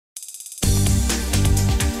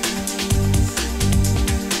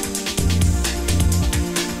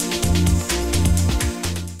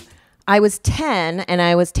I was 10 and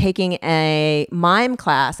I was taking a mime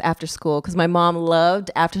class after school because my mom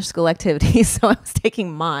loved after school activities. So I was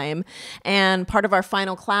taking mime. And part of our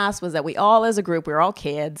final class was that we all, as a group, we were all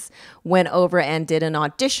kids, went over and did an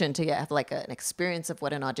audition to have like an experience of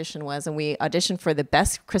what an audition was. And we auditioned for the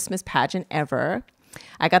best Christmas pageant ever.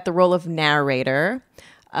 I got the role of narrator.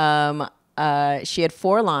 She had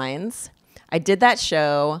 4 lines. I did that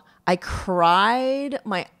show. I cried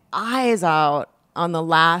my eyes out on the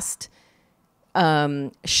last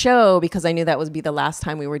show because I knew that would be the last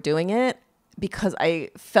time we were doing it, because I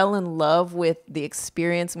fell in love with the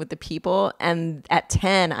experience with the people. And at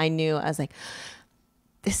 10, I knew, I was like,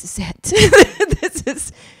 this is it.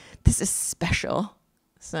 This is special.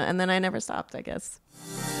 So, and then I never stopped, I guess.